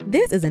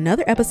This is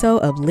another episode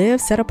of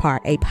Live Set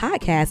Apart, a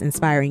podcast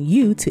inspiring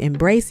you to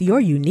embrace your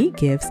unique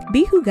gifts,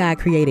 be who God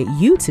created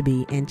you to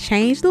be, and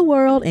change the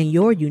world in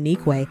your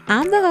unique way.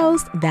 I'm the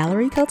host,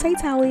 Valerie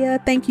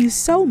Kote-Talia. Thank you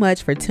so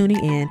much for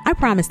tuning in. I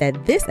promise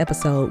that this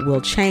episode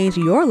will change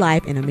your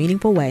life in a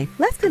meaningful way.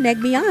 Let's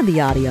connect beyond the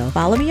audio.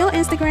 Follow me on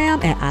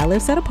Instagram at I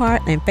Live Set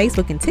Apart and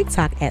Facebook and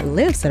TikTok at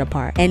Live Set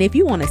Apart. And if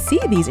you want to see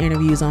these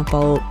interviews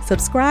unfold,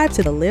 subscribe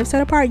to the Live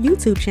Set Apart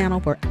YouTube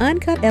channel for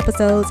uncut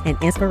episodes and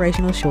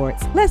inspirational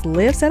shorts. Let's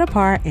live set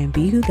apart and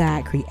be who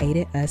God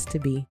created us to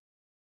be.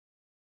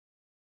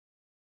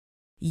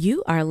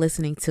 You are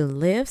listening to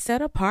Live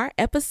Set Apart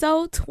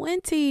episode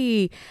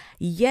 20.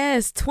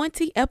 Yes,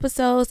 20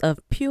 episodes of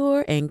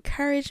pure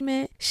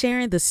encouragement,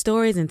 sharing the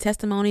stories and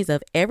testimonies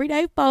of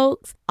everyday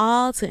folks,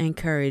 all to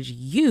encourage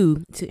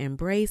you to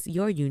embrace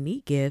your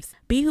unique gifts,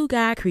 be who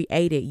God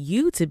created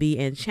you to be,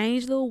 and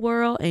change the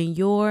world in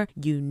your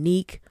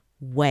unique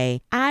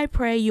way. I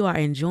pray you are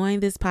enjoying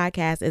this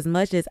podcast as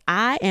much as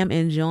I am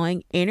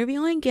enjoying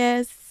interviewing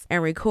guests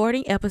and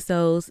recording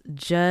episodes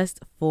just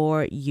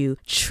for you.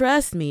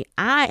 Trust me,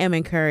 I am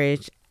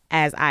encouraged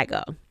as I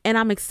go. And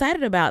I'm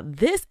excited about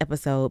this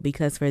episode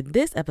because for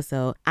this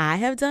episode, I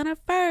have done a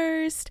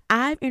first.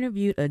 I've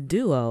interviewed a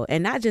duo,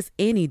 and not just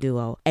any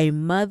duo, a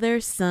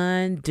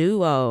mother-son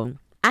duo.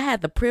 I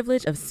had the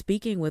privilege of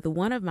speaking with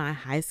one of my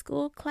high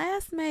school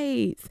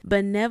classmates,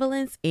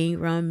 Benevolence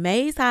Ingram,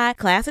 Mays High,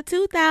 class of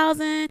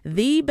 2000,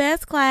 the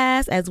best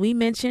class, as we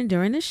mentioned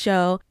during the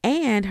show,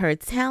 and her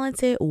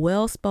talented,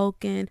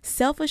 well-spoken,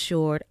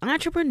 self-assured,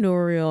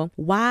 entrepreneurial,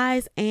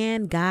 wise,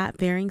 and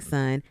God-fearing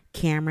son,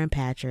 Cameron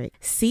Patrick,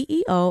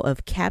 CEO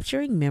of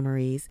Capturing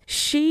Memories.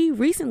 She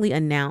recently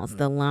announced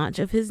the launch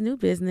of his new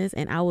business,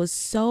 and I was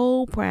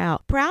so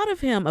proud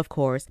of him, of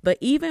course, but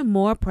even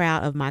more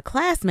proud of my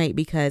classmate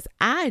because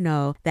I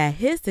know that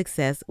his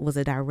success was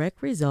a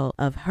direct result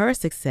of her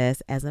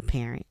success as a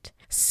parent.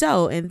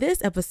 So in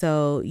this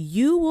episode,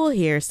 you will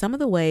hear some of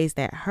the ways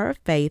that her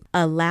faith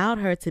allowed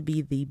her to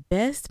be the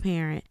best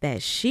parent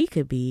that she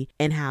could be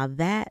and how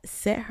that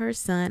set her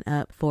son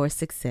up for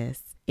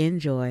success.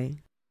 Enjoy.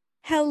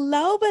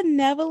 Hello,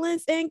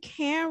 Benevolence and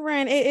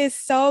Cameron. It is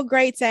so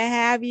great to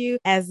have you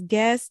as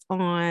guests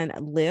on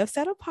Live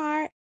Set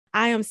Apart.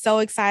 I am so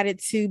excited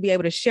to be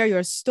able to share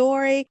your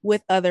story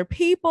with other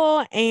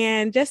people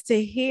and just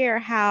to hear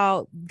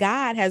how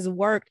God has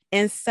worked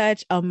in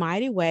such a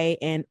mighty way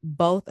in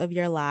both of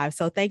your lives.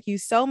 So thank you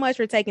so much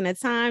for taking the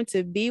time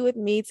to be with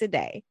me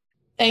today.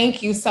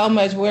 Thank you so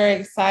much. We're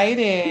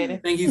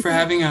excited. Thank you for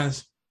having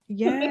us.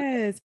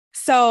 Yes.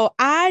 So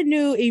I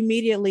knew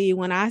immediately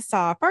when I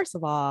saw, first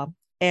of all,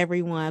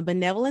 everyone,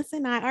 Benevolence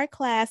and I are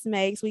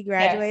classmates. We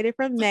graduated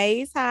from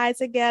Mays High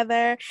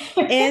together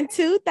in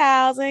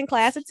 2000,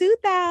 class of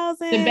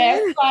 2000. The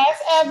best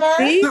class ever.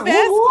 The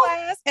best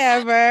class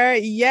ever.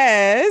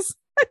 Yes.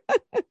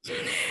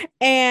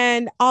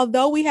 And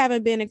although we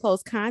haven't been in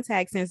close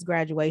contact since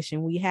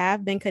graduation, we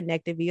have been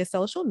connected via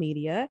social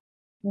media.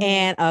 Mm-hmm.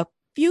 And a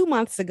few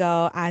months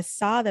ago, I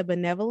saw that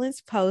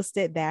Benevolence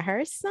posted that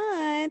her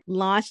son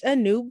launched a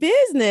new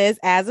business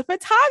as a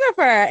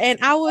photographer. And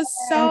I was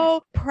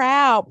so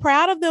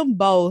proud of them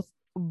both.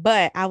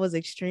 But I was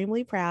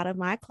extremely proud of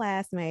my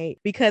classmate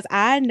because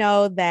I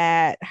know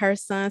that her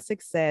son's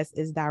success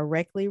is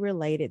directly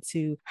related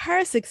to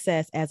her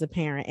success as a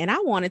parent. And I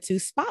wanted to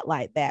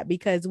spotlight that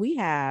because we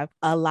have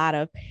a lot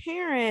of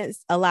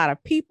parents, a lot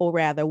of people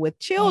rather with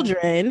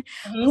children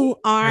who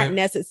aren't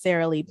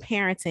necessarily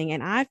parenting.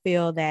 And I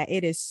feel that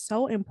it is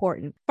so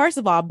important. First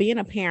of all, being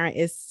a parent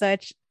is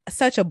such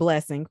a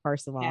blessing,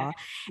 first of all.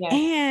 Yeah.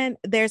 And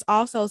there's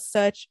also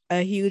such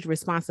a huge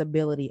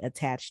responsibility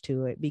attached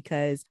to it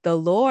because the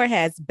Lord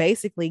has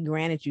basically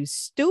granted you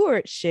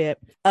stewardship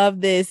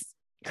of this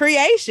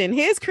creation,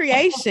 his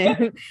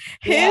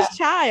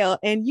child,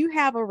 and you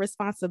have a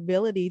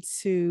responsibility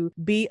to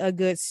be a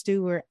good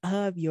steward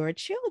of your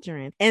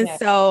children. And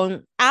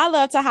so I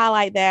love to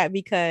highlight that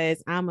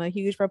because I'm a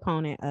huge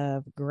proponent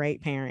of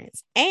great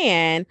parents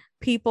and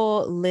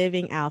people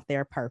living out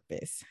their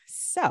purpose.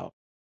 So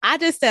I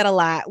just said a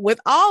lot. With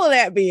all of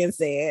that being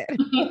said,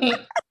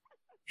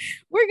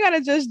 we're going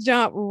to just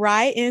jump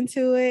right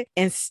into it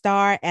and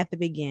start at the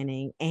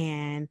beginning.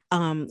 And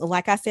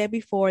like I said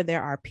before,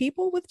 there are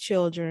people with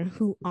children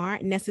who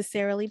aren't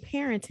necessarily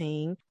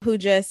parenting, who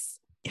just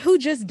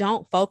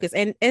don't focus.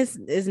 And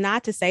it's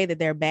not to say that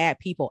they're bad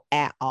people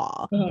at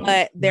all,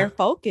 but their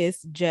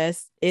focus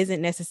just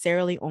isn't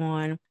necessarily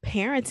on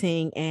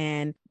parenting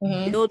and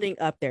building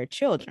up their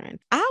children.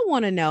 I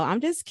want to know,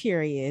 I'm just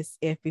curious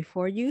if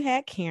before you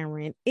had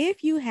Cameron,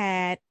 if you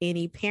had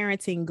any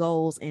parenting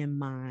goals in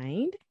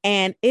mind,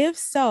 and if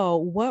so,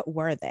 what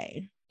were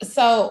they?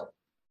 So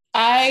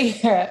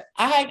I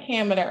had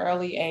Cam at an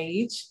early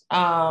age.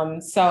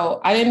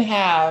 So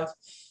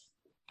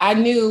I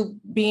knew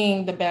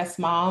being the best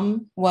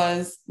mom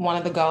was one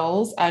of the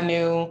goals. I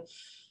knew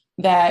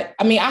that,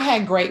 I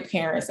had great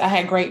parents. I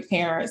had great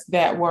parents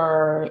that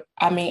were,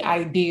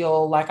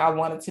 ideal. Like I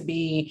wanted to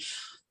be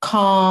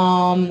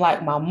calm,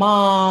 like my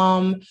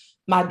mom,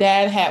 My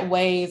dad had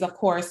ways, of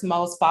course,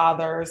 most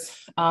fathers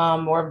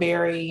were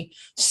very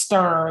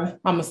stern.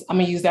 I'm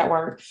gonna use that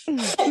word.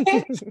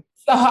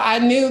 So I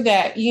knew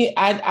that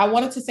I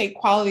wanted to say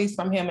qualities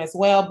from him as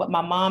well, but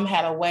my mom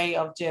had a way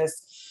of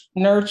just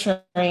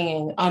nurturing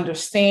and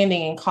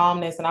understanding and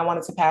calmness, and I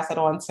wanted to pass it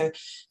on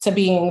to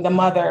being the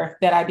mother,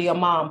 that ideal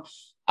mom.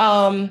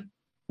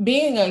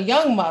 Being a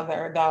young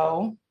mother,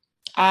 though,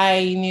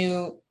 I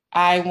knew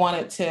I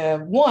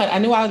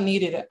knew I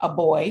needed a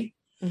boy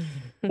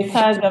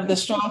because of the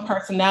strong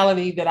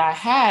personality that I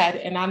had,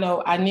 and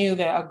I knew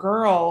that a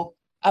girl,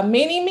 a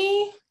mini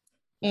me,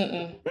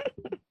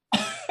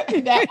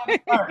 that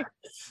would work.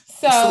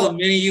 So still a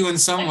mini you in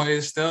some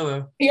ways, still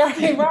though. You're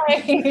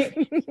right.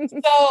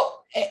 So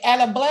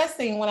at a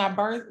blessing, when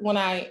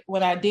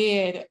I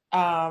did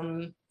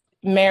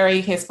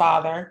marry his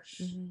father,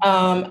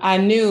 I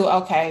knew,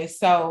 okay,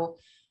 so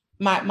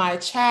my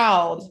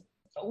child,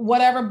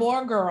 whatever, boy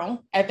or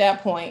girl at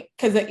that point,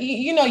 because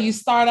you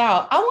start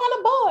out, I want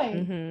a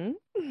boy.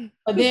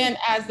 But then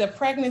as the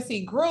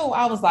pregnancy grew,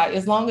 I was like,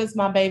 as long as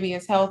my baby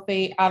is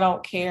healthy, I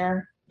don't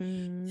care.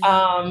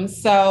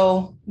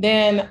 So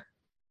then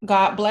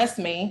God blessed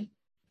me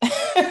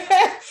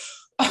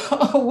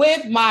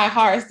with my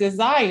heart's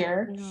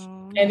desire.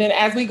 And then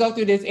as we go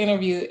through this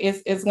interview,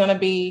 it's going to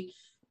be,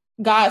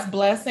 God's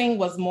blessing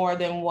was more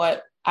than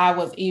what I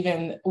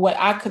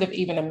could have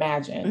even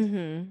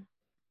imagined.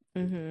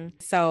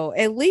 So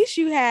at least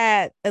you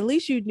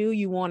knew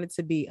you wanted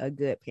to be a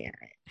good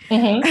parent.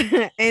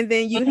 And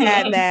then you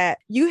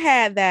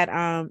had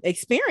that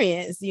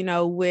experience,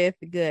 with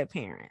good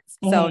parents.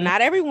 So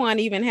not everyone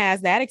even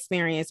has that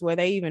experience where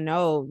they even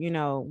know,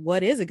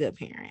 what is a good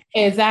parent.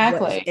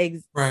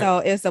 Exactly. So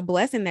it's a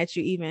blessing that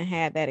you even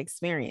had that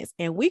experience.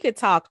 And we could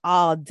talk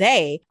all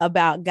day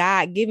about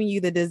God giving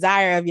you the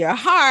desire of your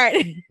heart.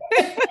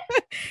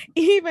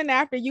 Even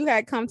after you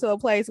had come to a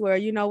place where,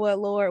 you know what,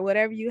 Lord,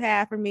 whatever you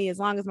have for me, as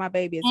long as my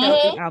baby is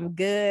healthy, I'm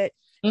good.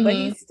 But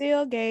he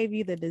still gave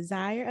you the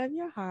desire of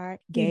your heart,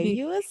 gave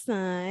you a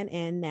son,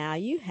 and now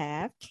you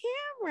have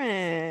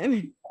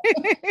Cameron.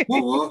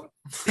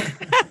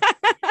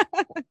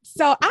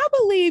 So I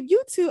believe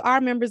you two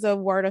are members of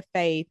Word of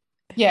Faith.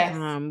 Yes.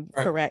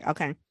 Correct.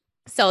 Okay.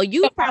 So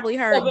you probably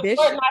heard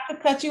Bishop. Not to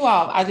cut you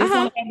off, I just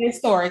want to add this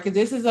story, because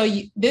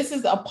this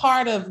is a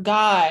part of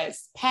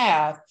God's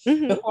path.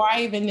 Before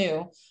I even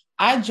knew,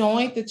 I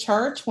joined the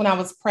church when I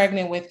was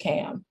pregnant with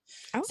Cam.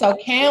 Okay. So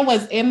Cam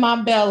was in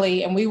my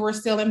belly, and we were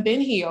still in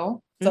Ben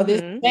Hill. So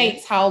this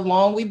dates how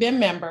long we've been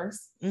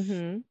members.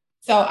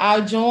 So I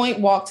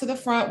walked to the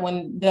front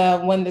when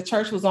the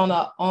church was on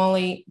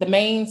the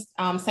main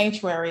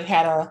sanctuary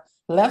had a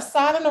left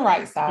side and a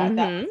right side.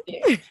 That was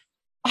it.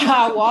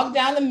 I walked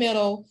down the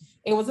middle.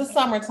 It was the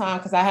summertime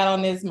because I had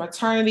on this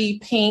maternity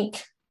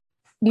pink,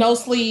 no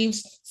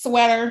sleeves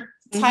sweater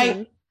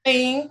type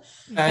thing.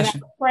 And I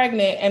was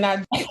pregnant, and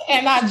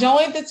I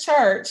joined the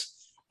church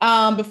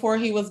before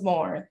he was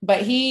born.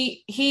 But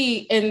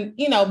he and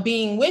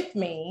being with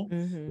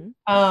me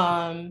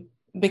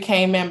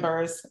became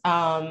members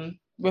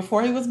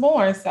before he was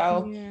born.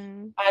 So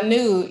I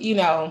knew,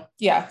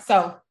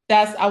 so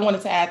I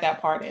wanted to add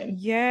that part in.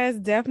 Yes,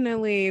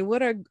 definitely.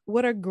 What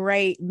a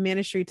great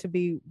ministry to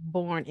be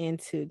born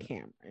into,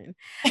 Cameron.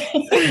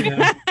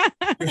 Yeah,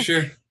 for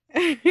sure.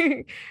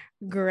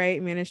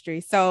 Great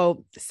ministry.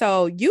 So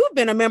you've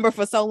been a member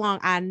for so long.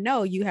 I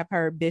know you have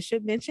heard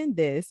Bishop mention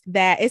this,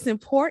 that it's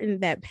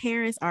important that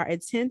parents are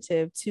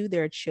attentive to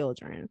their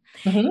children,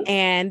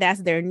 and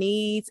that's their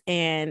needs.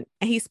 And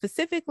he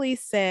specifically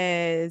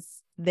says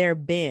their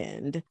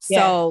bend.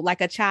 So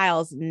like a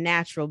child's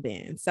natural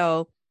bend.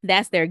 So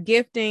that's their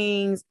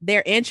giftings,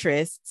 their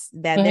interests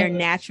that they're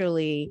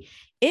naturally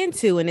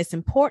into. And it's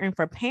important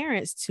for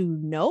parents to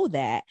know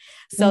that,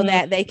 so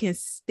that they can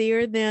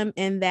steer them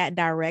in that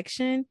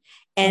direction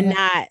and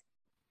not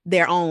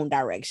their own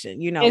direction.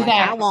 Like,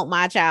 I want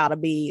my child to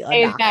be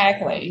a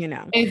doctor,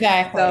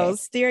 Exactly. So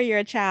steer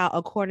your child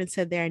according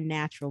to their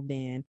natural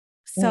bend.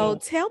 So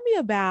tell me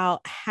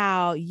about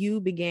how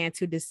you began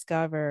to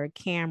discover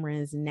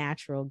Cameron's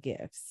natural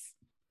gifts.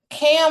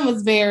 Cam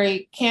was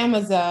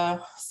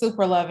a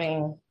super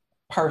loving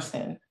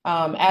person.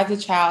 As a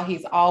child,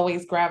 he's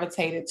always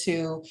gravitated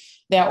to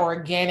that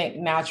organic,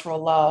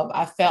 natural love.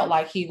 I felt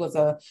like he was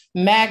a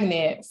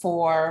magnet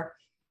for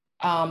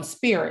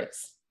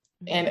spirits.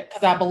 And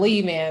because I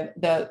believe in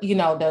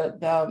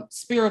the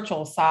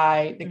spiritual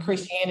side, the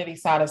Christianity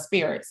side of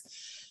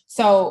spirits.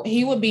 So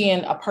he would be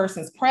in a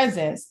person's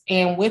presence,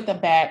 and with a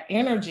bad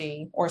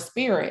energy or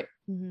spirit,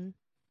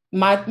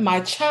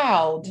 my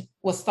child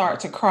will start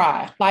to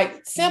cry,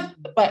 like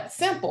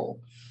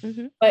simple.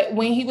 But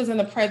when he was in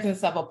the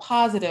presence of a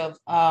positive,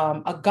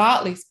 a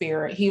godly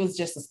spirit, he was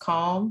just as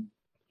calm.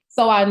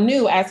 So I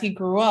knew as he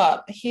grew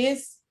up,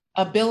 his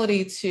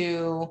ability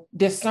to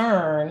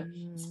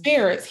discern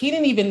spirits, he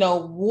didn't even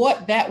know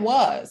what that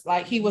was.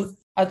 Like, he was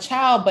a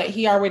child, but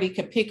he already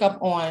could pick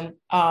up on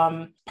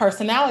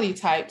personality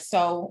types.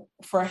 So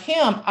for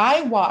him,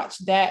 I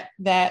watched that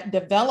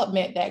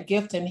development, that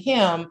gift in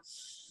him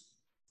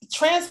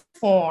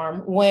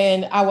transform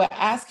when I would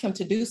ask him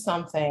to do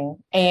something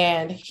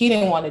and he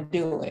didn't want to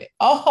do it.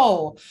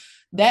 Oh,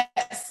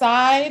 that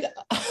side,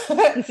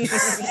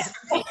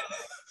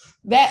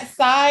 that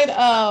side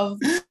of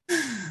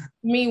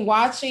me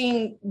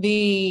watching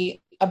the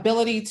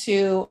ability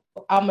to,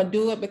 I'm gonna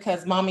do it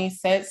because mommy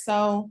said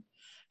so.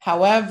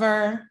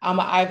 However, I'm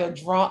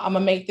gonna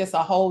make this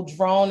a whole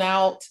drawn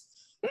out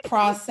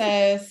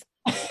process.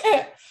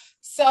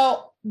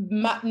 So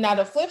now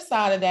the flip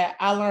side of that,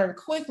 I learned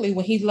quickly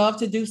when he loved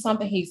to do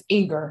something, he's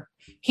eager.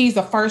 He's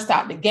the first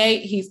out the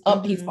gate. He's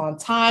up, he's on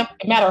time.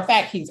 Matter of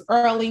fact, he's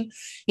early,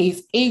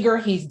 he's eager,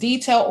 he's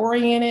detail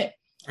oriented.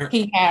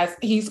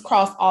 He's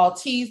crossed all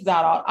T's,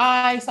 dot all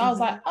I's. So I was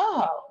like,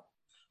 oh,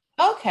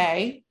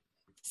 okay.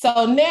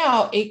 So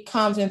now it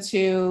comes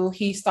into,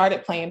 he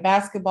started playing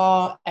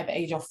basketball at the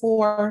age of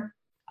 4.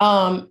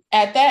 At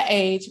that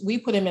age, we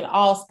put him in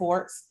all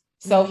sports.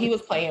 So he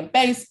was playing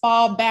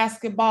baseball,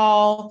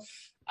 basketball.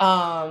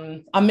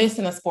 I'm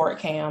missing a sport,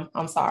 Cam.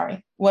 I'm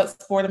sorry. What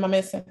sport am I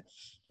missing?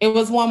 It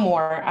was one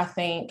more, I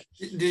think.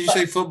 Did you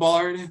say football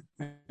already?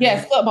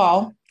 Yes,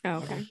 football. Oh,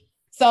 okay.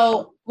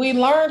 So we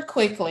learned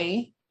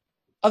quickly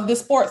of the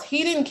sports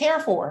he didn't care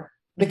for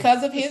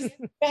because of his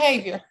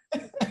behavior,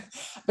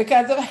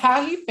 because of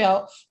how he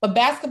felt. But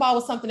basketball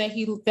was something that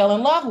he fell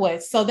in love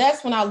with. So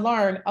that's when I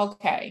learned,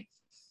 okay,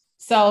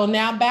 so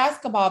now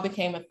basketball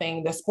became a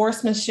thing, the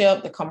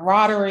sportsmanship, the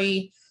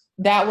camaraderie,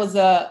 that was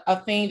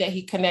a thing that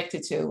he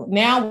connected to.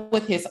 Now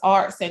with his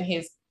arts and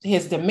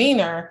his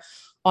demeanor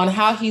on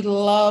how he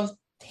loved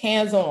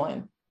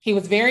hands-on. He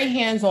was very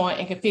hands-on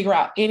and could figure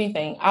out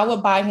anything. I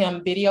would buy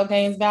him video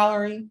games,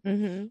 Valerie,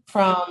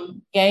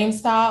 from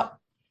GameStop,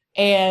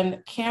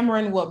 and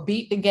Cameron would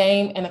beat the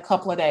game in a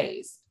couple of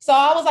days. So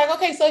I was like,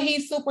 okay, so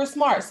he's super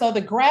smart. So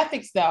the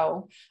graphics,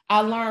 though, I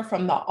learned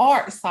from the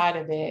art side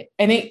of it.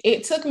 And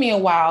it took me a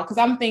while because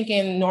I'm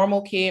thinking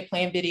normal kid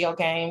playing video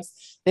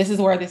games. This is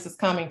where this is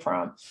coming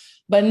from.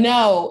 But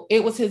no,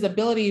 it was his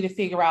ability to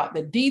figure out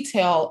the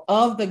detail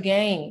of the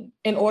game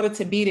in order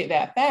to beat it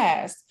that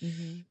fast.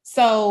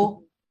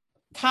 So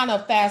kind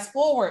of fast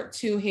forward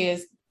to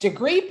his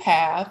degree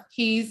path,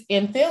 he's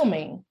in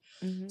filming.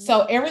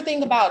 So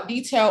everything about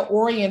detail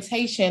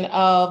orientation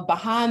of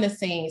behind the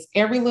scenes,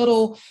 every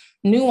little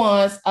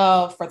nuance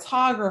of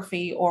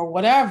photography or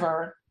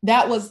whatever,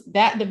 that was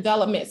that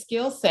development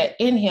skill set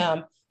in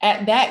him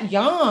at that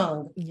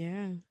young.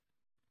 Yeah.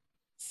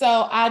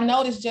 So I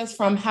noticed just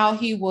from how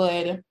he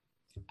would,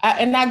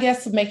 and I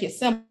guess to make it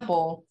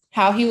simple,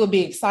 how he would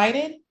be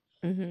excited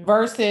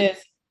versus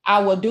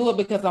I will do it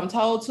because I'm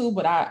told to,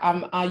 but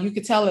you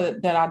could tell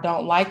that I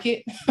don't like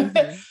it.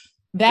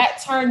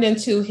 That turned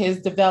into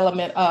his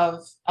development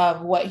of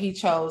what he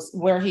chose,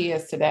 where he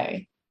is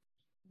today.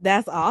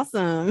 That's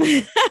awesome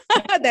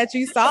that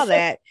you saw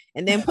that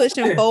and then pushed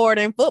him forward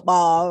in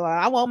football.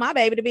 I want my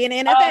baby to be in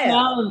the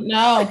NFL.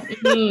 No.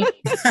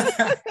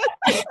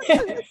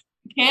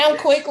 Cam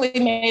quickly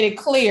made it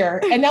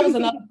clear. And that was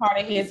another part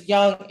of his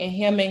young,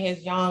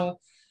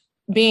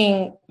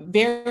 being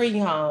very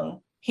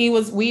young.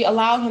 We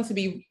allowed him to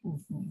be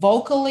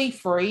vocally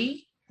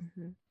free.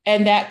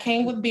 And that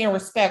came with being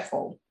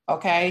respectful.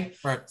 Okay.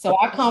 Right. So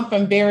I come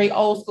from very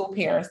old school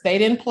parents. They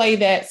didn't play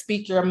that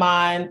speak your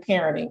mind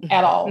parenting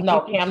at all.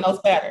 No, Cam knows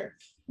better.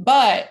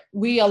 But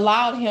we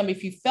allowed him,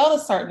 if you felt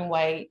a certain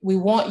way, we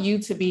want you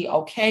to be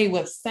okay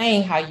with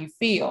saying how you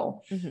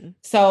feel.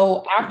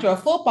 So after a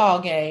football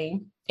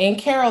game in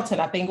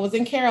Carrollton, I think it was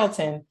in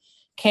Carrollton,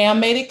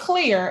 Cam made it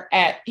clear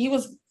he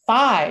was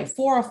 4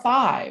 or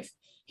 5.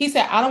 He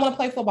said, I don't want to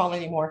play football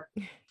anymore.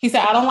 He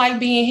said, I don't like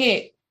being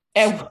hit.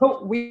 And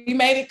we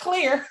made it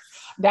clear.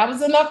 That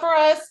was enough for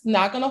us,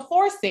 not going to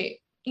force it,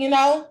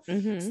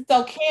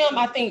 So Cam,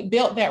 I think,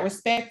 built that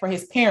respect for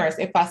his parents.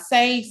 If I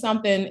say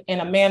something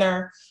in a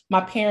manner,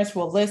 my parents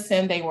will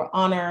listen, they will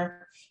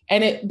honor.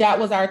 And that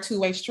was our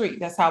two-way street.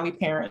 That's how we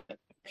parent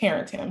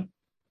him.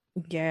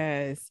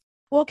 Yes.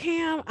 Well,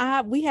 Cam,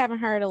 we haven't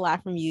heard a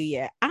lot from you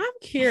yet. I'm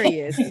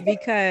curious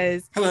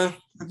because Hello.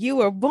 You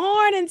were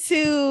born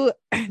into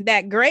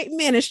that great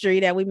ministry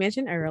that we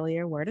mentioned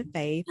earlier, Word of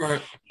Faith.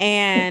 Right.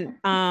 And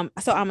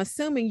so I'm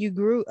assuming you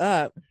grew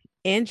up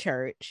in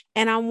church.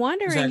 And I'm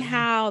wondering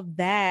how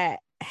that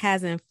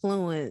has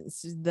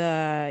influenced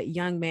the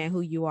young man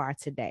who you are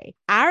today.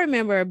 I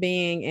remember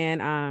being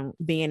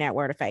at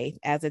Word of Faith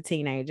as a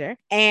teenager,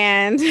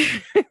 and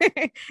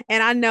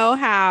and I know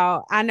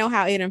how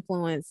it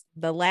influenced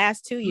the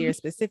last 2 years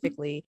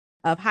specifically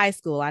of high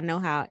school. I know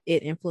how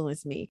it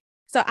influenced me.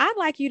 So I'd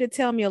like you to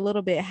tell me a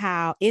little bit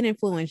how it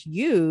influenced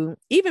you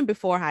even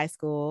before high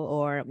school,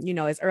 or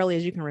as early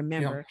as you can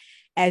remember,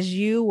 as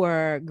you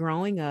were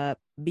growing up,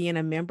 being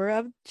a member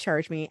of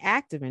church, being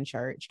active in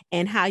church,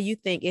 and how you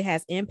think it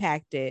has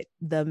impacted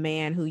the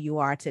man who you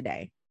are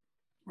today.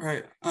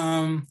 Right.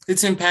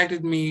 It's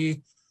impacted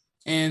me,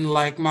 and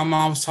like my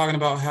mom was talking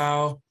about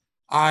how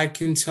I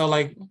can tell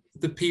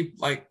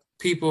the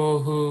people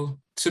who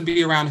to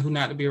be around, who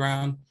not to be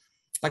around.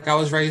 Like I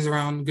was raised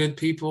around good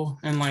people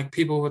and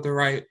people with the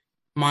right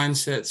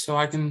mindset, so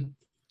I can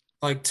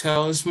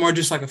tell. It's more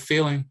just like a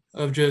feeling.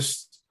 of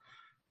just,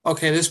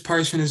 okay, this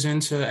person is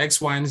into X,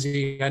 Y, and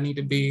Z. I need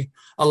to be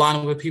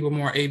aligned with people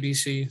more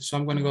ABC. So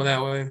I'm going to go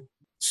that way.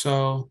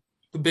 So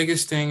the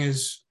biggest thing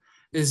is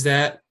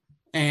that,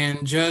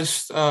 and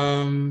just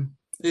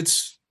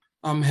it's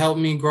helped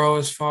me grow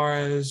as far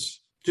as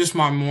just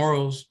my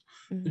morals,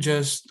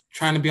 just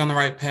trying to be on the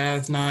right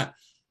path, not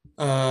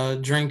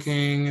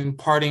drinking and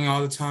partying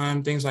all the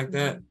time, things like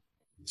that.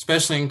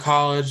 Especially in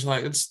college,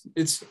 like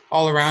it's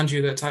all around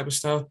you, that type of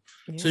stuff.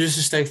 Yeah. So just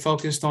to stay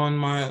focused on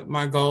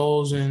my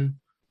goals and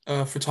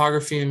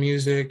photography and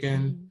music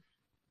and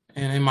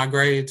in my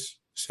grades.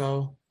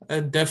 So I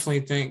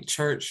definitely think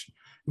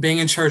being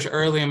in church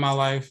early in my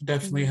life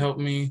definitely helped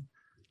me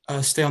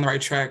stay on the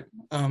right track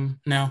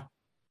now.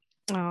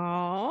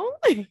 Oh,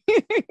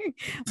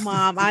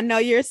 Mom, I know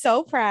you're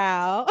so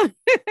proud.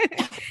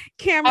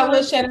 Cameron, I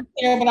wish I was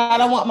here, but I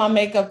don't want my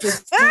makeup to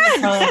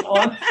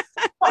on.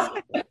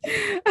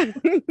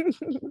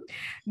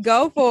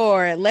 Go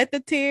for it. Let the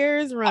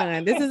tears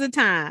run. This is the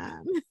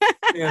time.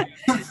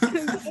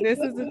 This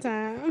is the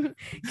time.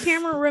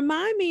 Cameron,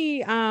 remind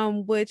me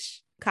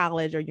which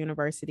college or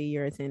university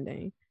you're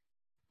attending.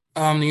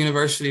 The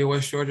University of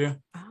West Georgia.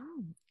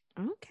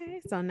 Okay,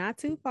 so not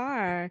too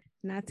far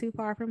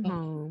from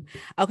home.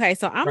 Okay,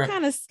 so I'm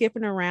kind of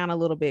skipping around a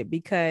little bit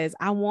because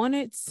I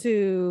wanted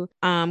to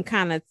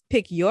kind of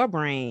pick your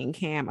brain,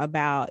 Cam,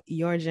 about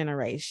your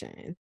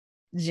generation,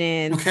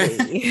 Gen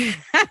Z.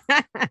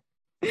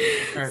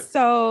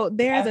 So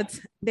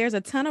there's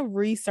a ton of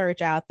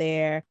research out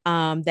there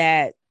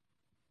that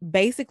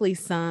basically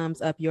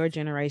sums up your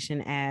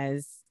generation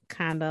as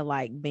kind of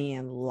like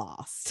being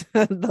lost,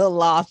 the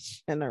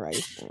lost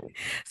generation.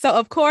 So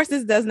of course,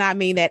 this does not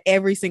mean that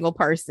every single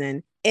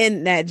person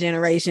in that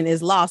generation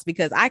is lost,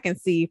 because I can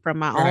see from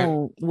my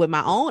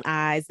own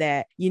eyes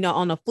that,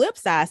 on the flip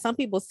side, some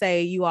people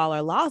say you all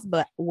are lost,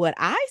 but what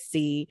I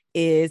see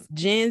is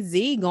Gen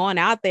Z going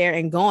out there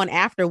and going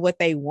after what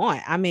they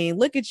want. I mean,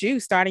 look at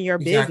you starting your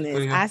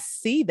business. Yeah. I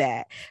see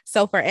that.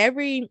 So for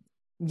every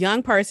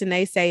young person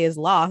they say is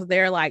lost,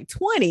 there are like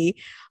 20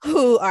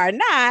 who are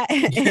not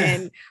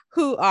and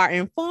who are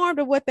informed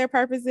of what their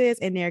purpose is,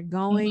 and they're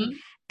going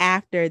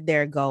after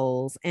their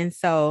goals. And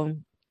so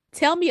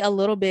tell me a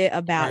little bit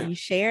about, you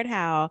shared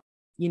how,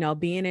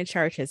 being in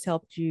church has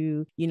helped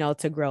you,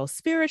 to grow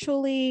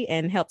spiritually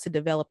and help to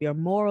develop your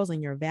morals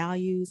and your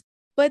values.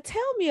 But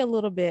tell me a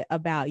little bit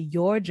about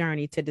your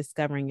journey to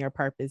discovering your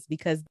purpose,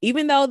 because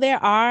even though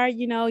there are,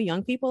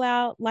 young people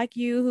out like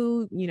you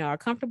who, are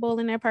comfortable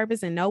in their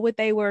purpose and know what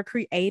they were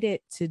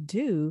created to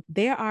do,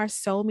 there are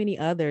so many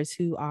others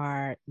who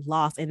are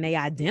lost, and they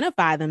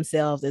identify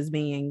themselves as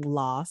being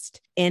lost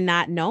and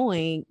not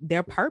knowing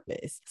their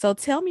purpose. So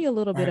tell me a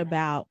little bit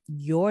about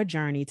your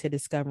journey to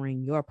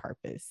discovering your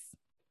purpose.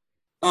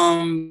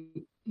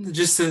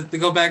 Just to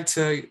go back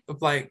to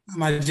like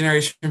my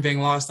generation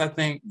being lost, I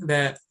think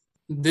that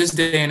this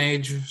day and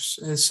age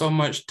is so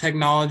much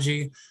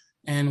technology,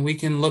 and we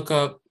can look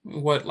up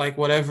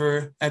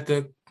whatever at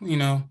the,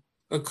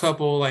 a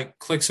couple like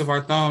clicks of our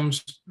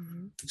thumbs.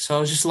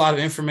 So it's just a lot of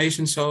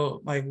information.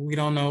 So like, we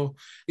don't know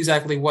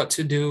exactly what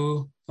to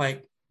do.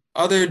 Like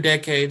other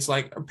decades,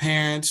 like our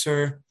parents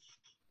or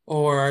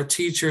our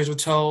teachers would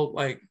tell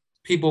like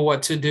people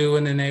what to do,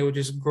 and then they would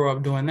just grow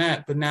up doing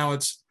that. But now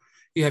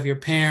you have your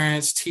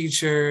parents,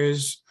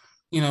 teachers,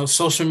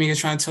 social media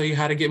trying to tell you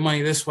how to get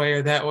money this way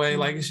or that way.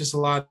 Like it's just a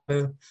lot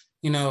of,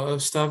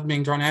 of stuff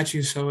being thrown at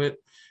you. So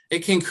it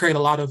can create a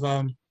lot of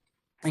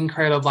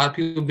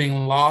people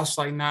being lost,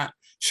 like not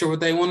sure what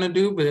they want to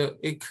do, but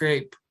it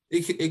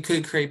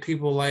could create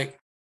people like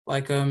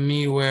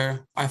me,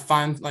 where I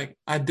find like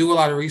I do a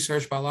lot of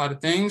research about a lot of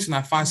things, and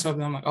I find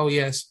something, I'm like, oh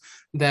yes,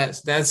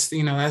 that's that's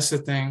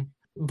the thing.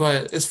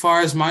 But as far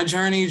as my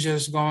journey,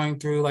 just going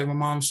through, like my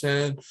mom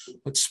said,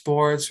 with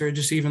sports or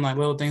just even like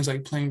little things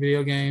like playing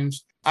video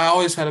games, I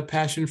always had a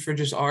passion for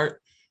just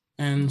art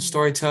and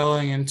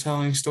storytelling and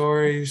telling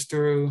stories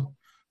through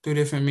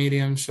different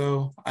mediums.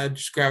 So I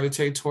just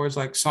gravitate towards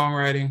like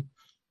songwriting.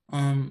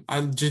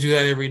 I just do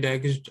that every day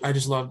because I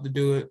just love to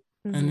do it.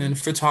 And then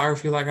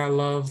photography, like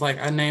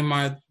I name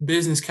my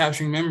business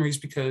Capturing Memories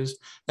because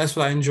that's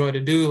what I enjoy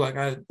to do. Like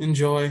I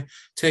enjoy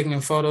taking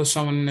a photo of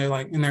someone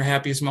in their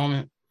happiest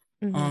moment.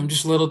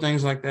 Just little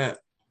things like that.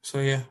 So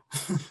yeah.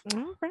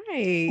 All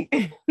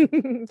right.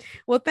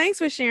 Well, thanks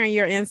for sharing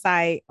your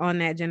insight on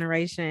that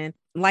generation.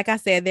 Like I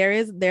said,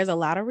 there's a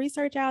lot of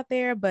research out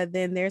there, but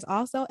then there's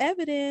also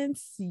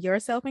evidence,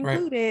 yourself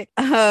included,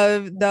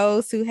 of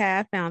those who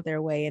have found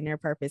their way in their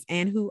purpose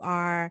and who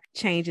are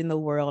changing the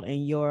world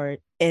in your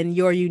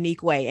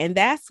unique way. And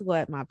that's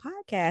what my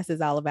podcast is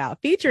all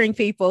about, featuring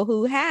people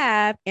who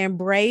have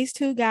embraced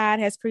who God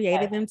has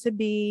created them to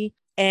be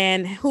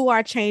and who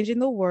are changing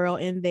the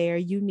world in their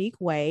unique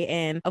way.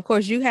 And of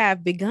course, you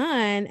have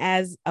begun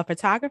as a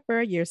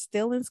photographer. You're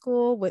still in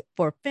school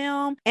for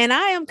film. And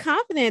I am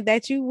confident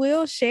that you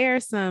will share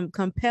some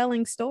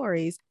compelling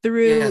stories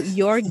through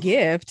your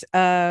gift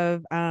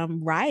of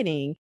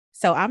writing.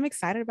 So I'm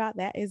excited about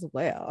that as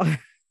well.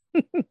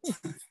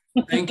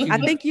 Thank you. I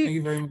think Thank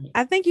you very much.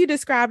 I think you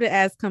described it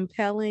as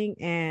compelling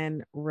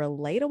and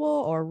relatable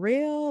or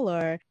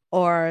real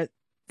or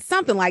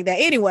something like that.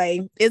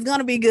 Anyway, it's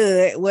gonna be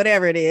good,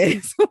 whatever it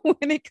is,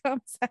 when it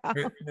comes out.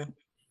 Yeah.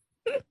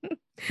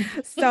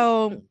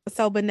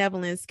 So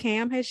Benevolence,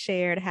 Cam has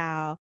shared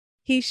how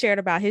he shared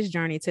about his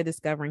journey to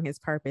discovering his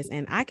purpose.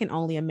 And I can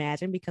only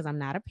imagine, because I'm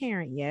not a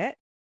parent yet,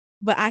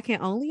 but I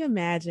can only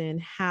imagine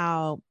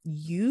how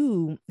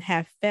you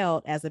have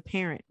felt as a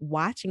parent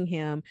watching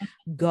him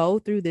go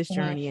through this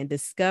journey and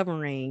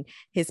discovering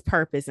his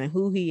purpose and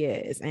who he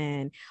is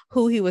and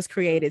who he was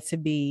created to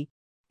be.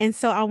 And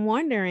so I'm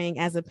wondering,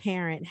 as a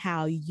parent,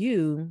 how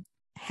you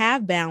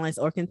have balanced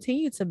or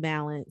continue to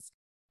balance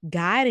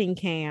guiding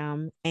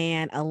Cam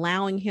and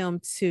allowing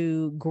him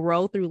to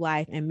grow through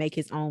life and make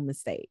his own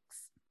mistakes.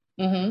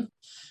 Mm-hmm.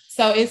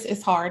 So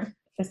it's hard.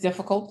 It's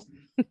difficult.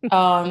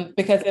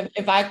 Because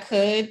if I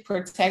could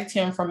protect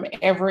him from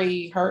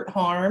every hurt,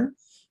 harm,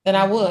 then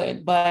I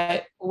would.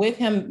 But with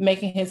him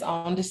making his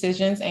own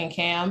decisions, and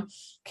Cam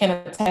can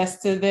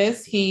attest to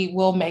this, he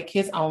will make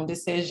his own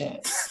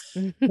decisions.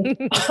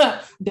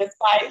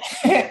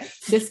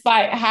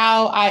 despite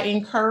how I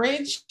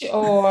encourage,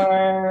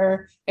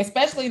 or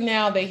especially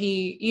now that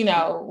he,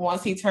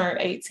 once he turned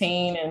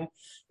 18 and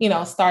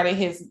started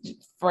his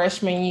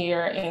freshman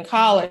year in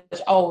college,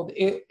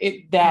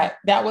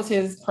 that was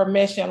his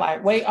permission,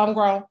 like, wait, I'm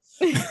grown.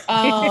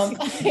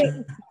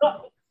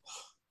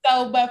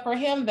 But for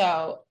him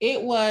though,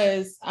 it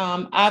was,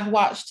 I've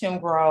watched him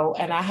grow,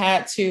 and I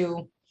had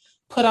to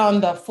put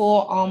on the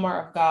full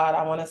armor of God,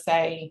 I want to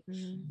say,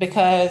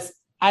 because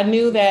I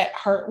knew that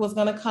hurt was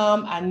going to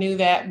come. I knew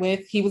that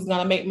he was going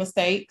to make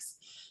mistakes.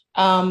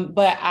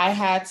 But I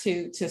had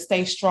to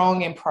stay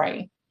strong and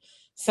pray.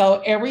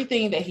 So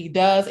everything that he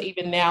does,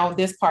 even now,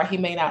 this part he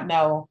may not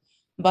know,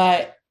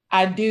 but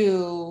I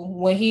do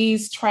when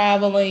he's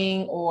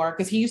traveling, or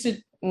because he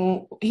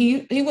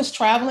was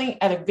traveling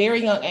at a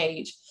very young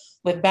age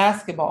with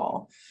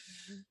basketball.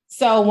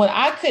 So when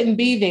I couldn't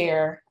be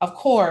there, of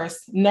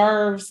course,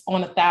 nerves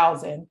on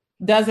 1,000.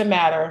 Doesn't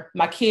matter.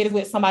 My kid is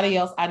with somebody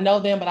else. I know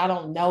them, but I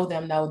don't know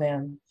them.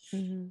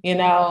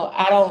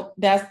 I don't,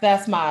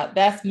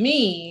 that's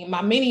me,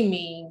 my mini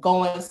me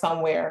going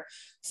somewhere.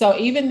 So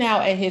even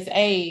now at his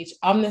age,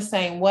 I'm the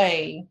same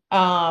way,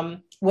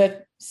 with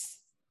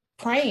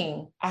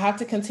praying. I have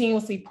to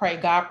continuously pray,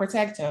 God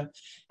protect him.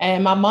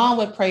 And my mom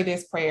would pray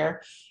this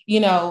prayer,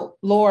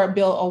 Lord,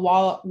 build a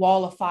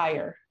wall of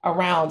fire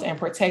around and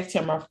protect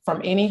him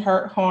from any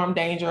hurt, harm,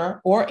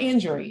 danger, or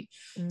injury.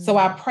 So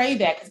I prayed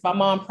that because my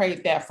mom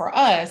prayed that for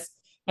us,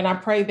 and I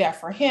prayed that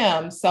for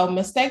him. So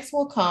mistakes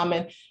will come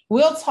and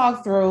we'll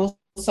talk through.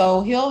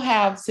 So he'll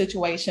have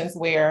situations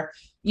where,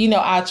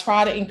 I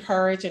try to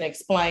encourage and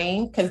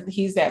explain, because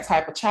he's that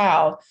type of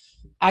child.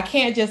 I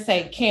can't just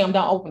say, Cam,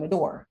 don't open the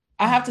door.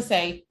 I have to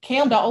say,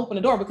 Cam, don't open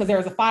the door because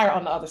there's a fire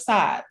on the other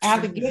side. I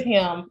have to give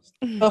him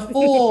the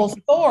full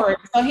story.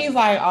 So he's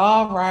like,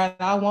 all right,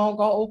 I won't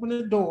go open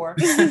the door.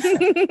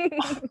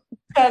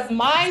 Because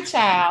my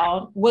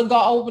child would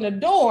go open the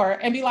door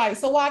and be like,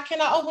 so why can't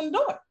I open the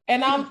door?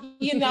 And I'm,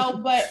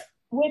 but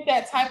with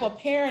that type of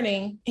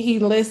parenting, he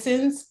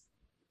listens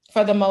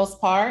for the most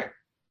part.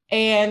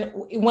 And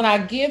when I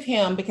give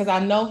him, because I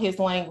know his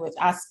language,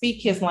 I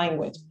speak his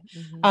language.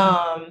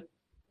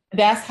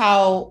 That's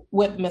how,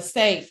 with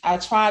mistakes, I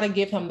try to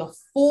give him the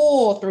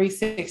full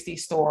 360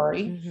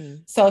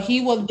 story. So he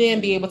will then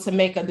be able to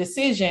make a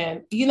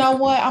decision. You know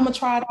what? I'm going to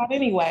try it out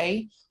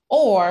anyway.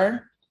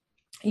 Or,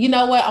 you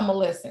know what? I'm going to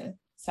listen.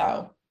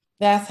 So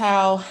that's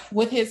how,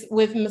 with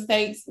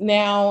mistakes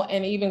now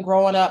and even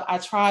growing up, I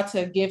try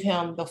to give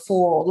him the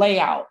full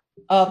layout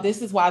of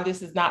this is why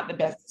this is not the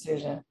best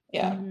decision.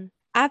 Yeah.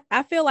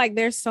 I feel like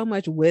there's so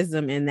much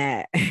wisdom in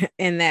that,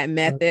 in that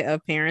method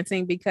of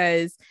parenting,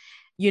 because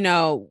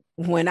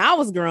when I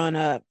was growing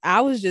up,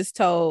 I was just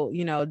told,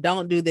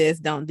 don't do this,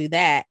 don't do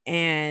that.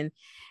 And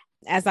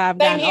as I've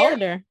gotten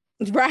older,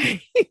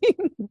 right.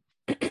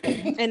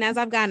 And as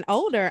I've gotten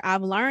older,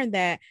 I've learned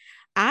that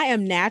I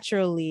am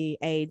naturally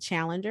a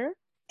challenger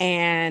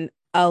and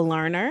a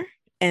learner.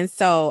 And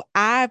so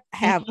I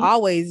have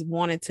always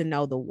wanted to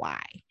know the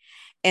why.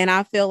 And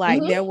I feel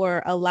like there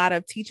were a lot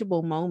of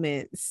teachable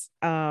moments.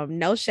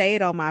 No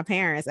shade on my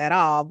parents at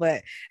all,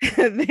 but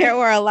there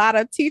were a lot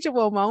of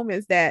teachable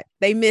moments that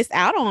they missed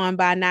out on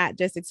by not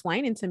just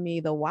explaining to me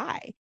the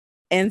why.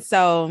 And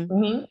so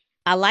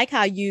I like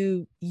how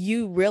you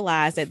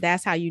realized that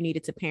that's how you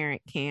needed to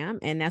parent Cam,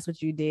 and that's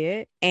what you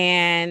did.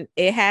 And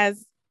it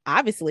has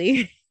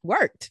obviously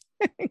worked.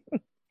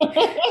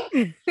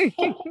 It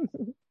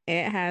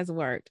has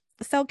worked.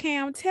 So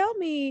Cam, tell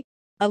me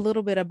a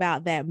little bit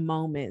about that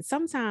moment.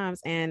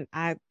 Sometimes, and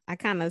I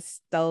kind of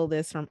stole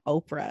this from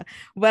Oprah,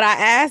 but I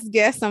ask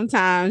guests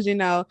sometimes,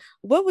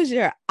 what was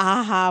your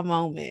aha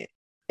moment?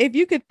 If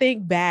you could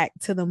think back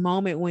to the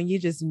moment when you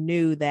just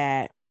knew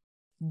that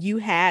you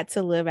had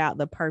to live out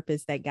the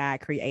purpose that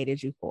God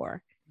created you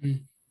for.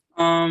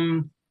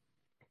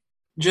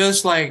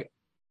 Just like,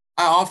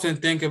 I often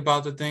think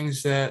about the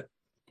things that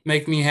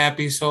make me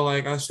happy. So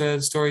like I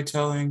said,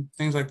 storytelling,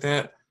 things like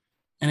that.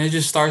 and it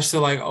just starts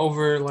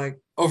to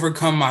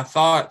overcome my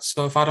thoughts.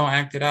 So if I don't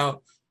act it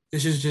out,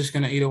 this is just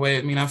going to eat away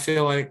at me. And I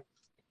feel like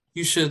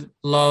you should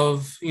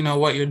love,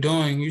 what you're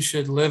doing. You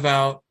should live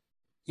out,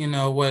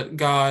 what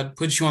God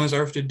puts you on this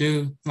earth to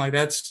do. Like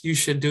you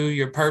should do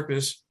your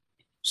purpose.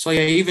 So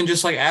yeah, even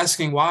just like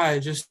asking why,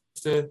 just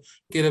to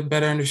get a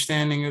better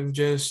understanding of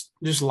just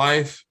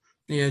life.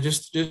 Yeah,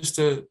 just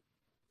to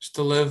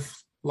live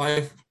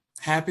life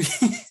happy.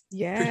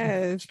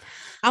 Yes.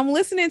 I'm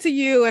listening to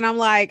you and I'm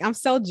like, I'm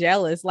so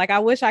jealous. Like, I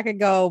wish I could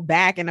go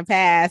back in the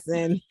past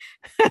and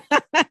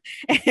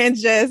and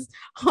just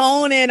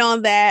hone in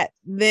on that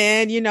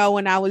then,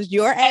 when I was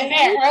your age. At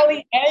that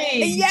early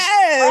age.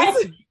 Yes.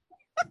 Right?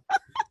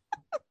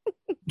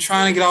 I'm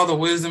trying to get all the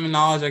wisdom and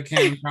knowledge I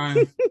can.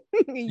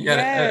 You got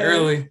it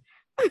early.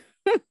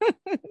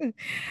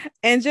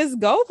 And just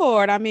go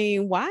for it. I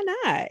mean, why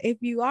not?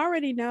 If you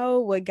already know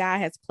what God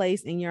has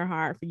placed in your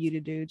heart for you to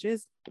do,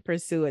 just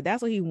pursue it.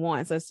 That's what he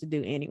wants us to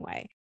do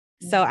anyway.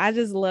 So I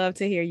just love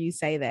to hear you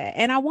say that.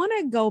 And I want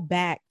to go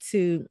back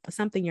to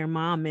something your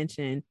mom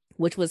mentioned,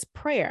 which was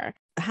prayer,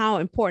 how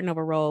important of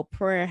a role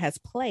prayer has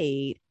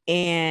played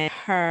in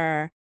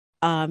her,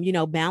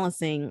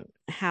 balancing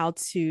how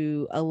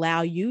to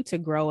allow you to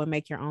grow and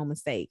make your own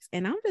mistakes.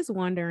 And I'm just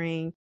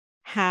wondering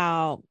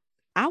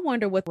I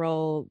wonder what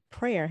role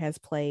prayer has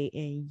played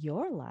in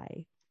your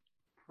life.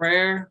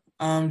 Prayer,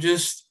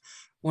 just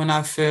when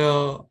I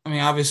feel,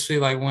 obviously,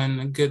 like when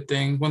the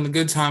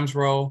good times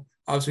roll,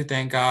 obviously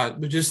thank God,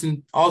 but just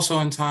also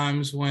in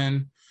times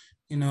when,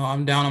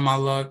 I'm down on my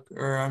luck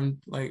or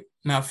I'm like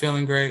not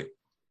feeling great,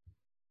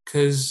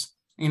 because,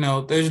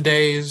 there's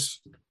days,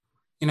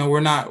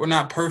 we're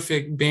not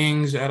perfect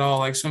beings at all.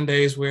 Like some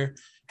days we're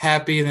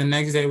happy, and the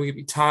next day we could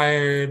be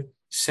tired,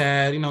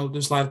 sad,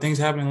 there's a lot of things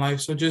happening in life.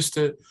 So just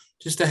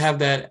to have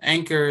that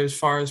anchor as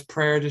far as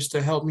prayer, just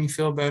to help me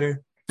feel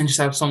better and just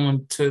have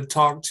someone to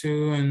talk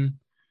to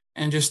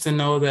and just to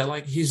know that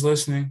like he's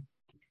listening.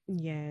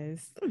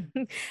 Yes.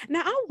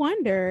 Now I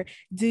wonder,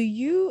 do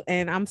you,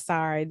 and I'm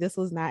sorry, this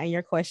was not in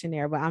your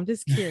questionnaire, but I'm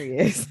just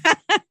curious.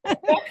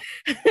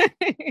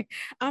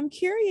 I'm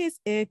curious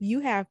if you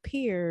have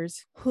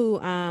peers who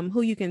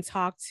you can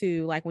talk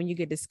to, like when you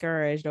get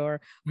discouraged,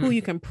 or who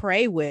you can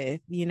pray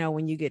with,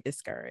 when you get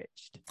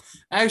discouraged.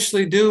 I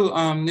actually do.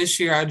 This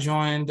year I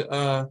joined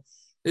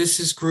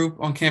this group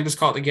on campus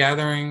called The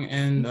Gathering,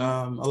 and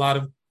a lot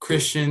of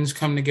Christians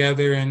come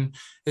together, and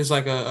there's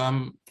like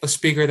a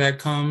speaker that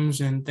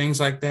comes and things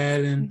like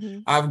that.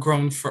 And I've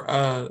grown for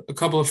a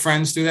couple of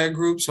friends through that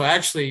group. So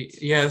actually,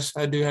 yes,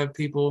 I do have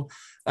people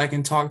I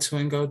can talk to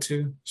and go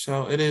to.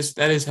 So that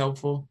is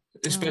helpful,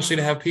 especially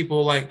to have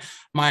people like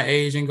my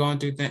age and going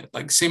through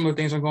like similar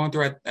things I'm going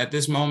through at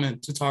this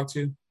moment to talk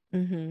to.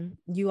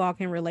 You all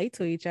can relate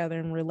to each other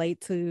and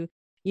relate to,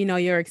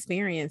 your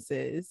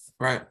experiences.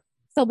 Right.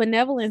 So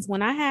Benevolence,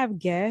 when I have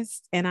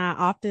guests and I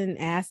often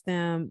ask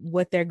them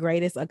what their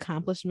greatest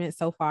accomplishment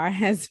so far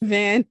has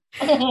been,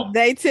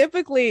 they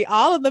typically,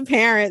 all of the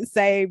parents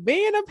say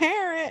being a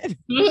parent.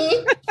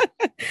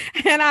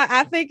 And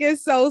I think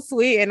it's so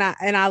sweet. And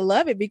I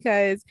love it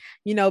because,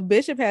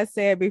 Bishop has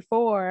said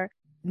before,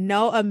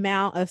 no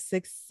amount of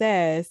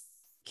success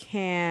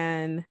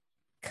can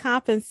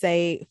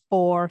compensate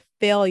for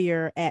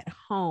failure at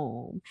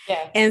home.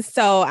 Yeah. And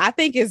so I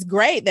think it's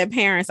great that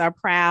parents are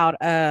proud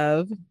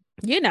of,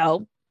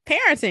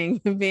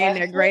 parenting being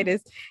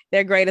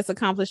their greatest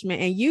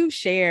accomplishment. And you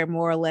share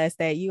more or less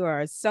that you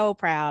are so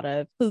proud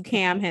of who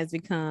Cam has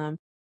become.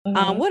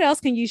 What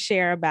else can you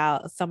share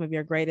about some of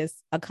your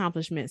greatest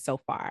accomplishments so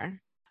far?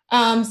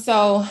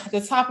 So the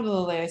top of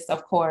the list,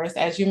 of course,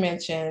 as you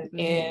mentioned,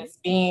 is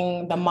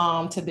being the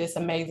mom to this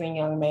amazing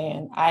young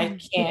man. I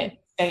can't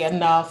say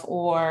enough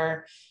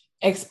or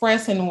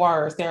express in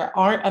words. There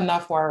aren't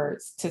enough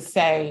words to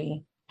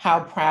say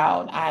how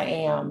proud I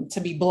am to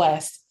be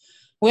blessed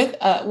with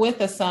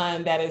a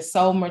son that is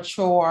so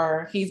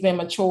mature. He's been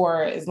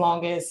mature as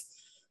long as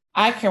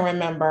I can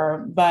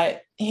remember,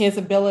 but his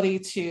ability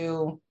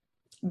to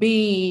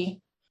be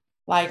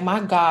like my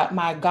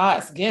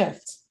God's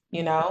gift,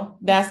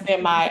 that's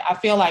been I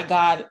feel like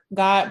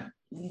God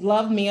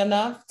loved me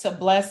enough to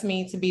bless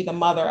me to be the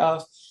mother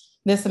of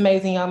this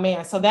amazing young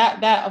man. So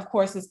that of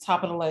course is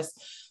top of the list.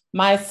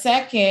 My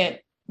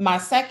second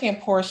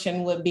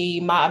portion would be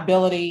my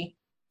ability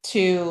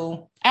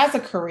to, as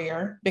a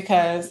career,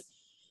 because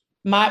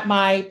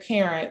my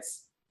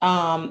parents,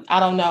 I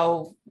don't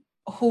know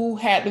who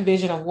had the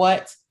vision of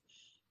what,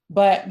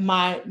 but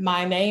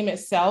my name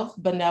itself,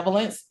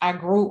 Benevolence, I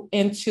grew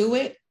into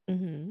it.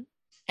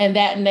 And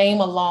that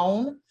name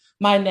alone,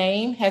 my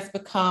name has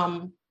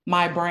become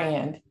my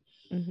brand.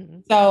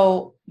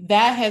 So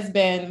that has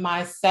been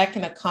my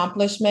second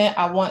accomplishment,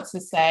 I want to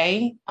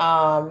say,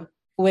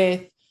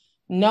 with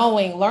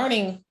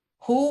learning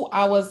who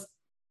I was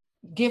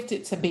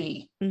gifted to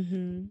be.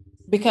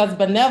 Because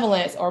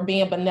benevolence, or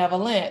being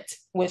benevolent,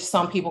 which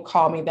some people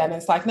call me that, and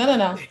it's like,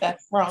 no,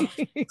 that's wrong.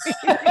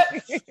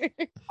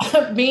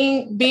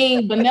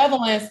 being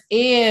benevolence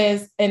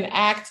is an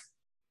act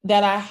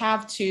that I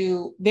have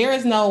to, there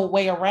is no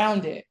way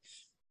around it.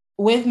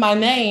 with my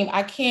name,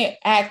 I can't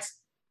act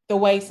the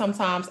way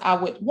sometimes I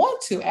would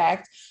want to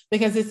act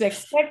because it's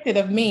expected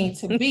of me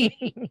to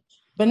be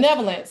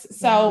benevolence.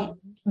 So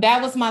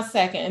that was my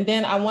second. And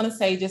then I want to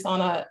say just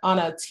on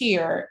a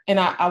tier, and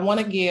I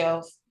want to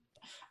give,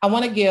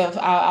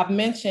 I've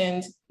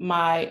mentioned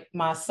my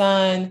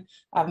son,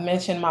 I've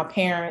mentioned my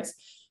parents,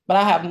 but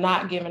I have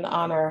not given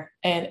honor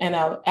and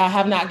I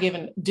have not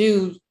given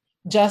due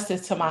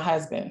justice to my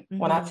husband. Mm-hmm.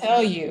 When I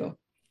tell you,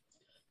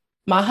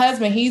 my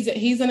husband,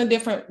 he's in a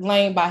different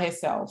lane by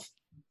himself,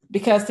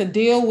 because to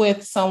deal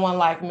with someone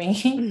like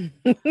me,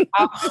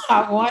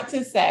 I want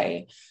to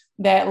say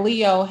that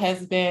Leo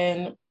has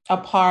been a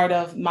part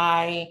of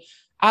my,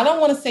 I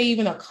don't want to say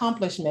even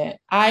accomplishment.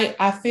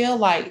 I feel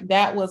like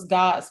that was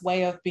God's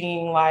way of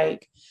being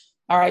like,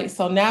 all right,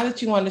 so now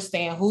that you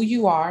understand who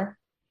you are,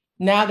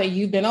 now that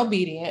you've been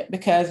obedient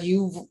because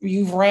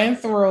you've ran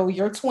through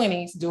your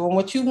 20s doing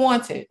what you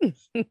wanted.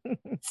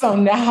 So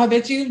now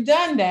that you've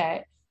done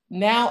that,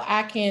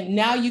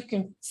 now you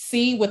can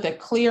see with a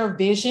clear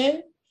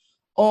vision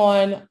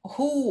on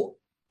who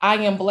I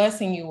am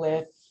blessing you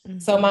with. Mm-hmm.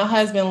 So my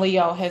husband,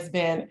 Leo, has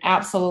been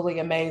absolutely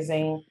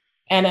amazing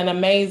and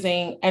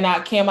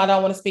Kim, I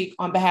don't want to speak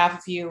on behalf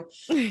of you,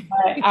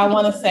 but I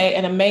want to say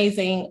an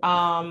amazing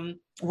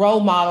role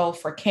model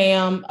for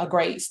Cam, a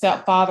great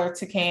stepfather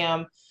to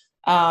Cam,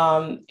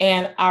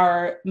 and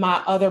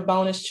my other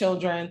bonus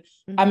children.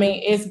 Mm-hmm. I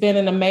mean, it's been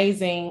an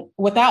amazing,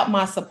 without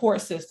my support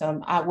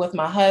system, with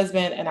my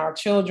husband and our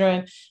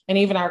children and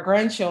even our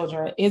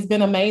grandchildren, it's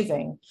been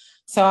amazing.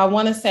 So I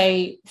want to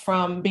say,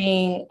 from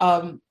being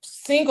a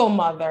single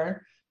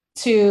mother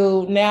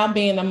to now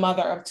being a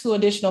mother of 2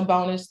 additional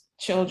bonus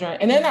children,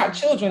 and they're not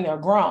children, they're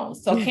grown.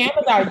 So Cam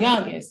is our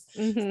youngest.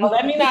 Mm-hmm. So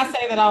let me not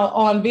say that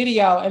on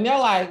video. And they're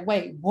like,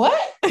 wait,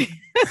 what? So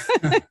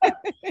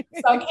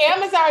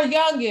Cam is our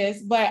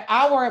youngest, but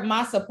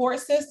my support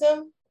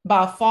system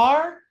by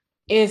far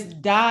is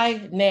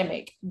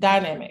dynamic.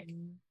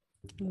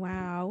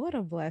 Wow, what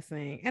a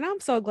blessing. And I'm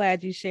so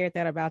glad you shared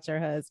that about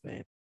your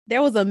husband.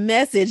 There was a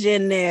message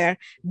in there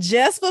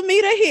just for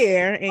me to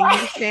hear, and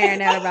you sharing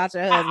that about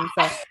your husband.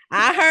 So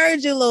I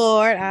heard you,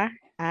 Lord.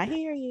 I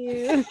hear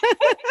you.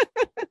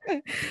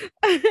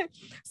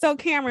 So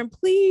Cameron,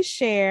 please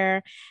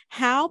share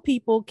how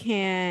people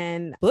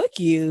can book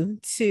you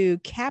to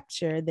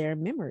capture their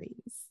memories.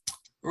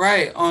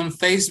 Right. On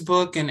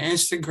Facebook and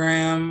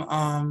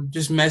Instagram,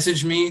 just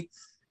message me,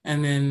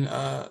 and then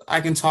I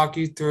can talk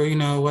you through,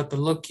 what the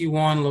look you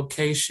want,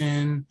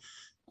 location,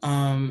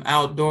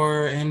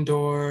 outdoor,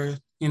 indoor,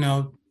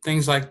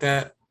 things like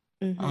that.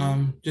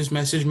 Mm-hmm. Just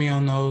message me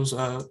on those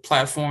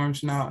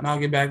platforms, and I'll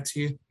get back to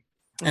you.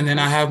 Okay. And then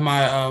I have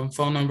my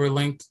phone number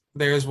linked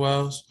there as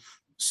well.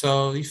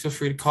 So you feel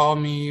free to call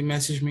me,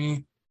 message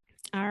me.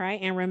 All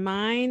right. And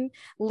remind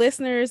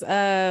listeners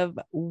of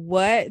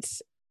what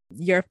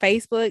your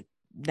Facebook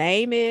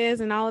name is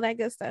and all of that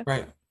good stuff.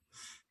 Right.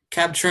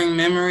 Capturing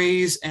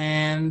Memories,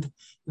 and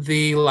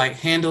the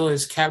handle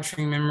is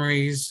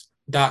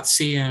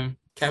capturingmemories.cm.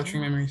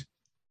 Capturing Memories.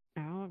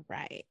 All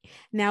right.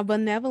 Now,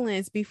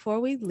 Benevolence, before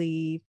we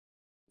leave,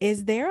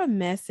 is there a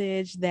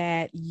message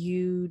that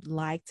you'd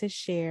like to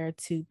share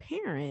to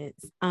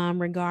parents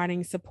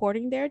regarding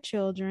supporting their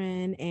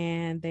children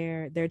and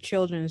their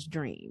children's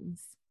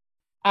dreams?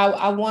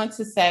 I want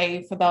to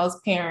say, for those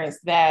parents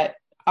that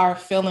are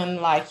feeling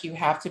like you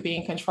have to be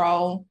in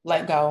control,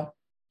 let go.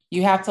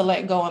 You have to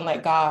let go and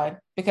let God,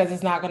 because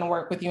it's not going to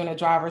work with you in the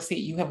driver's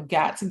seat. You have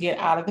got to get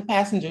out of the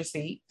passenger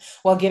seat.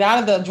 Well, get out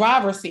of the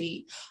driver's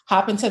seat,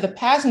 hop into the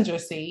passenger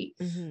seat,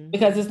 mm-hmm.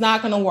 because it's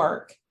not going to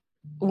work.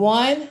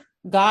 One,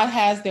 God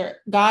has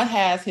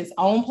his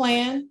own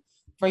plan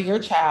for your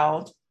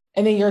child,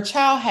 and then your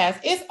child has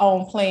its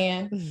own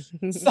plan.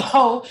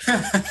 So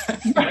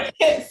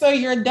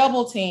you're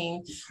double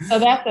teamed. So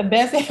that's the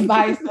best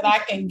advice that I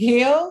can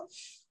give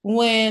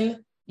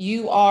when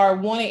you are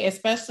wanting,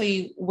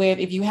 especially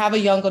if you have a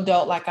young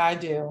adult like I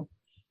do,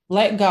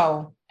 let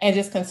go and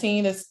just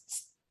continue to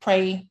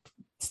pray,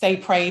 stay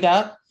prayed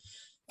up,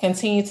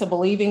 continue to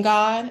believe in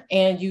God.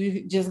 And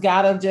you just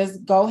gotta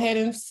just go ahead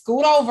and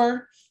scoot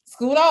over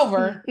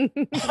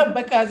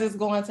because it's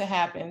going to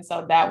happen.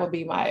 So that would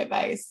be my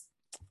advice.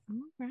 All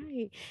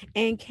right.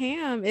 And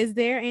Cam, is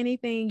there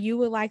anything you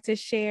would like to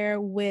share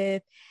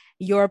with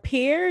your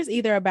peers,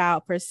 either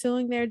about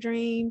pursuing their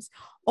dreams,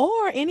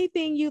 or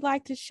anything you'd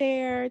like to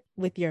share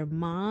with your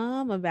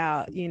mom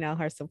about,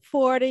 her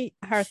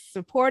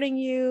supporting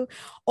you,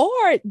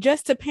 or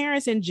just to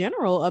parents in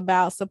general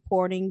about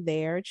supporting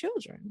their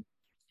children?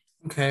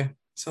 Okay.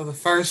 So the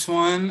first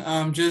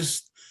one,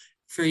 just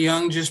for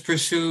young, just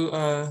pursue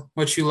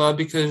what you love,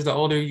 because the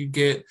older you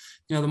get,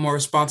 the more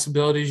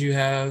responsibilities you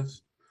have,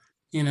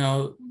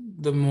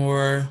 the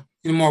more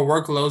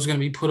workload is going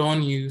to be put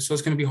on you. So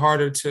it's going to be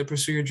harder to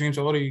pursue your dreams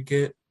the older you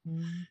get.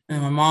 Mm-hmm.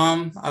 And my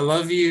mom, I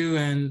love you,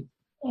 and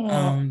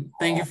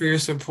thank you for your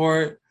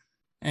support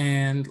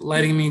and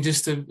letting me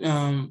just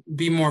to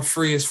be more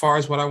free as far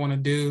as what I want to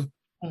do.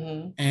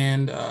 Mm-hmm.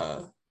 And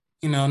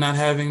not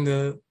having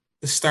the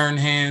stern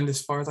hand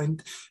as far as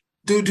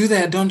do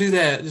that, don't do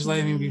that. Just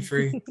let me be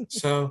free.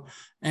 So,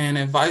 and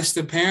advice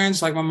to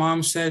parents, like my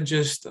mom said,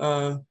 just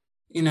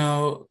you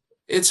know,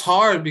 it's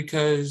hard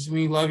because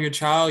when you love your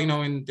child, you know,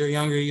 when they're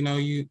younger, you know,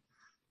 you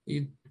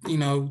you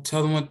know,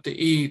 tell them what to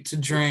eat, to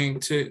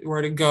drink, to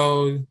where to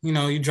go, you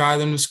know, you drive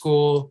them to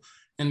school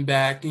and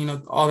back, you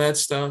know, all that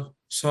stuff.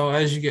 So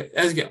as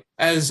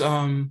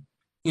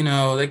you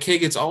know, the kid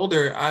gets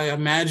older, I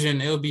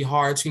imagine it'll be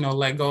hard to, you know,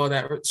 let go of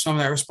that, some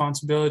of that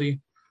responsibility.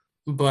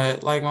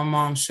 But like my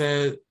mom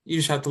said, you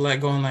just have to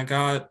let go and let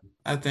God.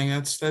 I think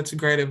that's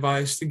great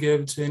advice to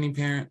give to any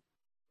parent,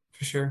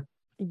 for sure.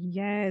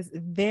 Yes,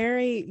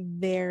 very,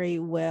 very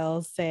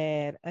well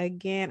said.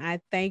 Again,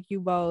 I thank you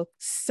both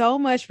so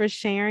much for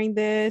sharing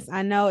this.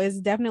 I know it's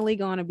definitely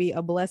going to be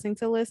a blessing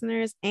to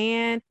listeners,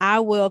 and I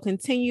will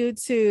continue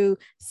to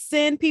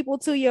send people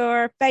to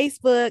your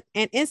Facebook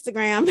and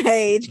Instagram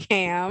page,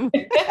 Cam.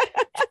 Thank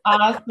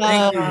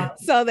Awesome. you.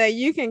 So that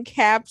you can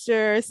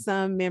capture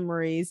some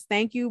memories.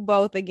 Thank you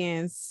both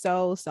again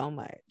so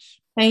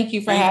much. Thank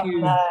you for Thank having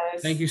you.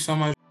 us. Thank you so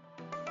much.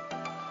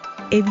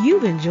 If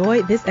you've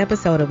enjoyed this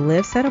episode of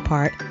Live Set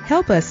Apart,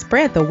 help us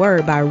spread the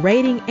word by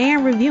rating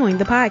and reviewing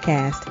the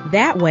podcast.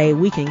 That way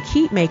we can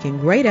keep making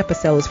great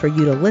episodes for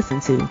you to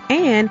listen to.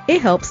 And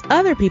it helps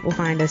other people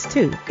find us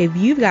too. If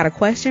you've got a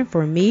question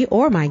for me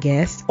or my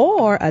guest,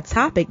 or a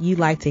topic you'd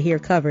like to hear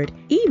covered,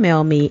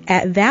 email me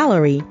at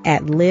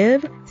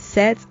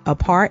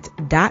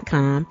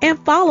Valerie@livesetsapart.com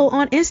and follow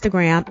on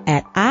Instagram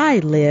at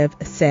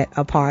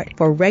 @ILiveSetApart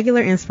for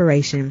regular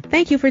inspiration.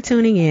 Thank you for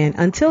tuning in.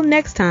 Until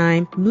next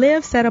time,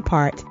 live set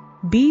apart.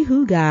 Be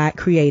who God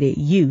created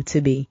you to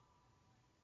be.